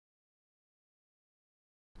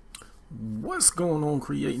What's going on,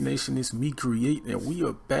 Create Nation? It's me, Create, and we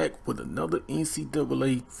are back with another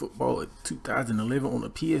NCAA football 2011 on the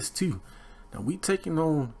PS2. Now we taking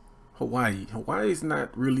on Hawaii. Hawaii is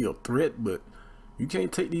not really a threat, but you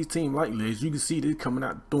can't take these teams lightly. As you can see, they're coming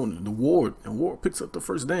out doing the Ward, and Ward picks up the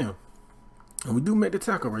first down, and we do make the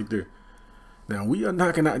tackle right there. Now we are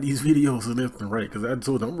knocking out these videos left and right because I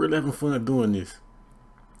told them I'm really having fun doing this,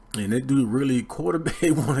 and that dude really quarterback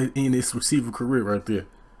wanted in his receiver career right there.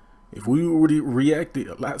 If we would have reacted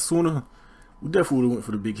a lot sooner, we definitely would have went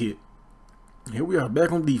for the big hit. Here we are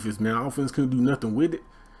back on defense, man. Our offense couldn't do nothing with it.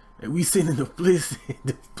 And we sending the blitz.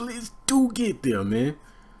 The blitz do get there, man.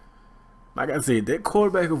 Like I said, that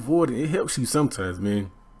quarterback avoiding, it helps you sometimes, man.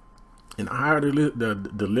 And the higher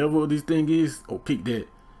the level of this thing is, oh, pick that.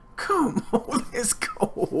 Come on, let's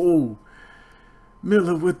go.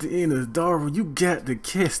 Miller with the inners. Darwin, you got to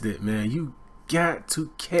catch that, man. You got to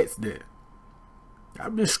catch that.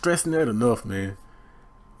 I've been stressing that enough, man.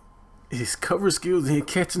 His cover skills and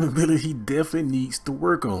catching ability, he definitely needs to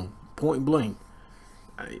work on. Point blank.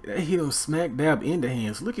 That hit him smack dab in the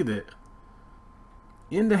hands. Look at that.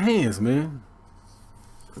 In the hands, man.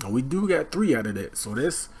 And we do got 3 out of that. So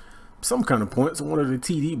that's some kind of points. One of the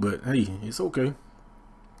TD, but hey, it's okay.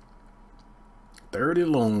 30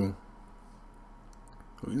 long.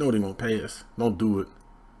 We know they're going to pass. Don't do it.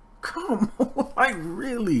 Come on. Like,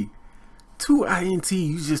 really? 2 INT,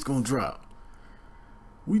 you just gonna drop.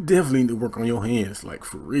 We definitely need to work on your hands, like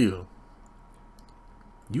for real.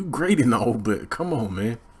 You great and all, but come on,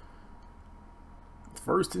 man.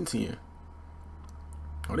 1st and 10.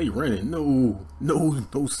 Oh, they running? No,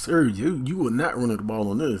 sir. You will not run the ball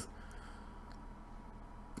on this.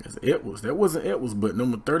 That's Edwards. That wasn't Edwards, but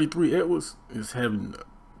number 33 Edwards is having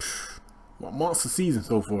a monster season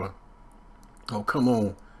so far. Oh, come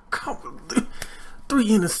on. 3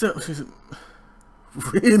 interceptions.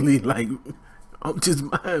 Really, like, I'm just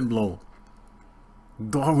mind blown.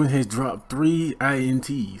 Darwin has dropped 3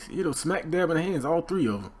 INTs. It'll smack dab in the hands, all 3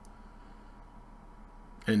 of them.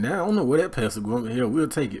 And now I don't know where that pass is going, but hell, we'll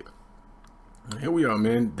take it. Here we are,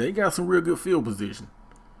 man. They got some real good field position.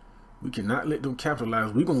 We cannot let them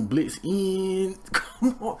capitalize. We're gonna blitz in.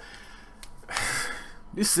 Come on.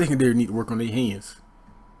 This secondary need to work on their hands.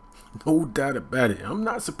 No doubt about it. I'm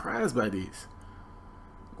not surprised by this.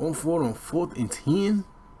 On 4th and 10,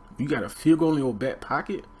 you got a field goal in your back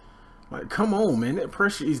pocket. Like, come on, man, that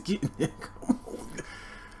pressure is getting there. Come on.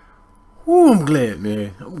 Ooh, I'm glad,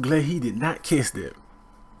 man. I'm glad he did not catch that.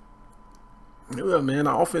 Well, man,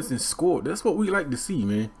 our offense is scored. That's what we like to see,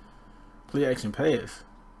 man. Play action pass,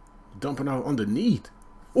 dumping out underneath.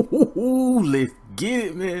 Ooh, let's get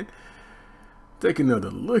it, man. Take another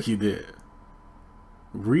look at that.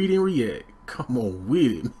 Read and react. Come on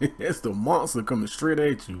with it, man. That's the monster coming straight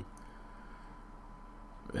at you.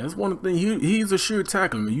 That's one thing. He's a sure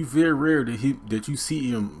tackler, man. You very rare that you see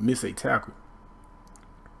him miss a tackle.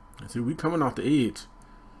 See, we coming off the edge,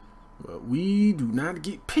 but we do not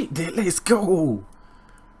get picked. That let's go.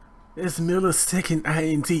 That's Miller's 2nd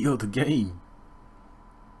INT of the game.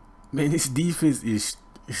 Man, this defense is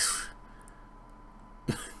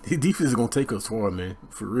the defense is gonna take us far, man.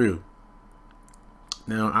 For real.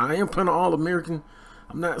 Now, I am playing All-American.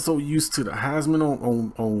 I'm not so used to the Heisman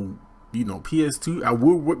on you know, PS2. I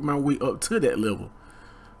will work my way up to that level.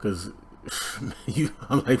 Because,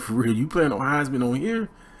 I'm like, for real, you playing on Heisman on here,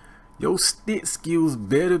 your stick skills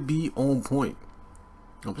better be on point.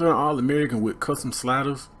 I'm playing All-American with custom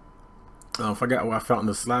sliders. I forgot where I found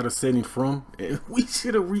the slider setting from. And we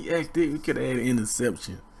should have reacted. We could have had an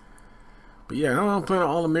interception. But yeah, I'm playing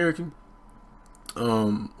All-American.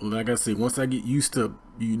 Like I said, once I get used to,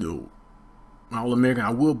 you know, All-American, I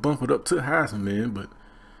will bump it up to Heisman, man, but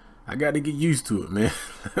I got to get used to it, man.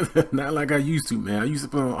 Not like I used to, man. I used to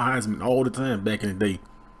play on Heisman all the time back in the day.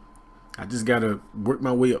 I just got to work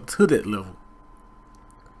my way up to that level.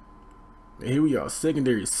 And here we are,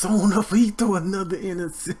 secondary sewn up. He throw another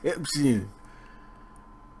interception.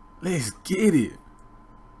 Let's get it.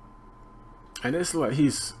 And that's like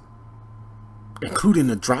his, including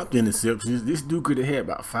the dropped interceptions, this dude could have had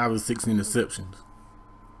about 5 or 6 interceptions.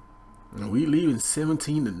 And we leaving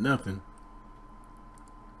 17-0.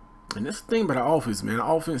 And that's the thing about the offense, man. The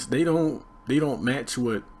offense, they don't match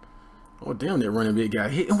what. Oh damn, that running back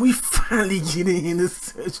got hit, and we finally get an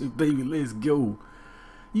interception, baby. Let's go.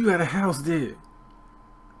 You got a house there.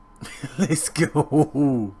 Let's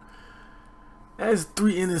go. That's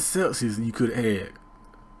 3 interceptions you could have had.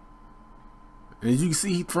 As you can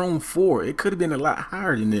see, he thrown 4. It could have been a lot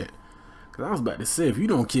higher than that. Cause I was about to say, if you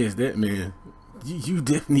don't catch that, man, you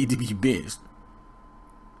definitely need to be benched.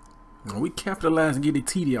 We capitalize and get a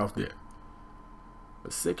TD off there. A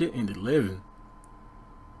 2nd and 11.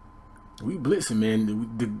 We blitzing,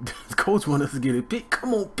 man. The coach want us to get it. Pick,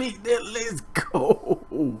 come on, pick that. Let's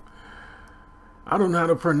go. I don't know how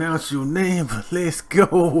to pronounce your name, but let's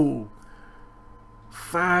go.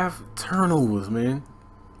 5 turnovers, man.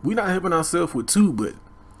 We not helping ourselves with 2, but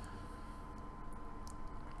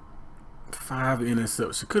 5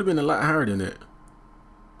 interceptions. Could have been a lot higher than that.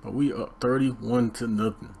 But we up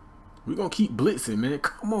 31-0. We're gonna keep blitzing, man.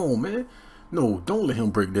 Come on, man. No, don't let him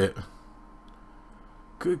break that.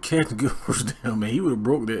 Good catch and good first down, man. He would have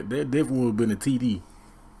broke that. That definitely would have been a TD.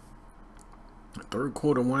 3rd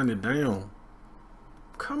quarter winding down.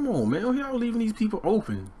 Come on, man. Y'all leaving these people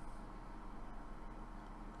open.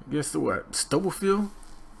 Guess what? Stubblefield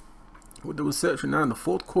with the reception now in the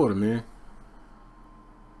 4th quarter, man.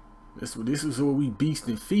 This is where we beast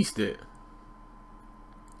and feast at.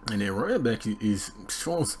 And that running back is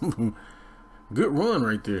showing some good run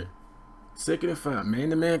right there. 2nd and 5.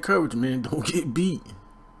 Man-to-man coverage, man. Don't get beat.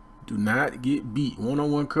 Do not get beat.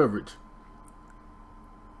 One-on-one coverage.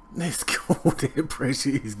 Let's go. That pressure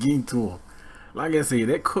is getting to him. Like I said,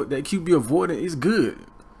 that QB avoiding is good.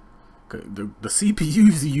 The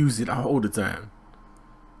CPUs use it all the time.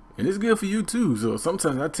 And it's good for you too. So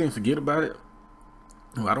sometimes I tend to forget about it.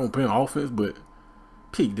 Well, I don't play on offense, but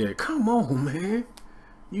pick that. Come on, man.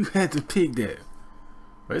 You had to pick that.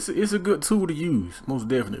 It's a good tool to use, most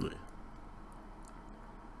definitely.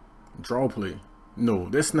 Draw play. No,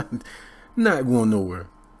 that's not going nowhere.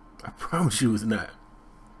 I promise you it's not.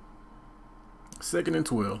 2nd and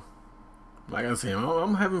 12. Like I said,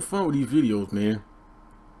 I'm having fun with these videos, man.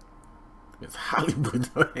 It's Hollywood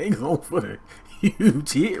hangs on for the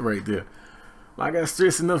huge hit right there. Like I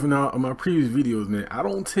stressed enough in my previous videos, man. I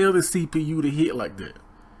don't tell the CPU to hit like that.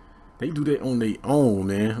 They do that on their own,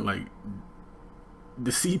 man. Like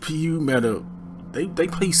the CPU matter. They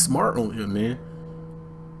play smart on here, man.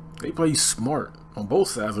 They play smart on both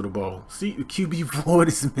sides of the ball. See the QB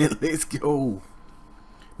voice, man. Let's go.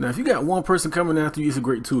 Now, if you got one person coming after you, it's a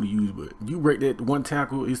great tool to use. But you break that one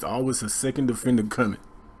tackle, it's always a 2nd defender coming.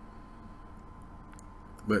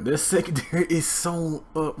 But that secondary is sewn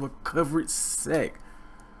up with coverage sack.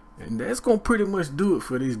 And that's going to pretty much do it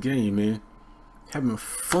for this game, man. Having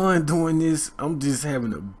fun doing this. I'm just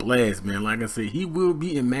having a blast, man. Like I said, he will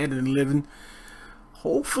be in Madden 11.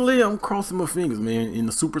 Hopefully, I'm crossing my fingers, man. In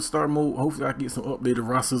the superstar mode, hopefully I get some updated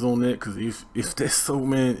rosters on that. Because if that's so,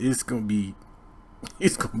 man, it's going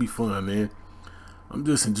to be fun, man. I'm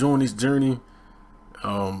just enjoying this journey.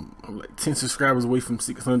 I'm like 10 subscribers away from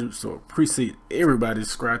 600, so appreciate everybody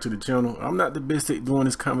subscribe to the channel. I'm not the best at doing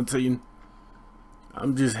this commentating.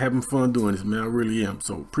 I'm just having fun doing this, man. I really am.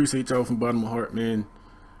 So appreciate y'all from the bottom of my heart, man.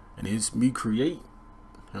 And it's me, Create,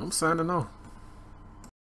 and I'm signing off.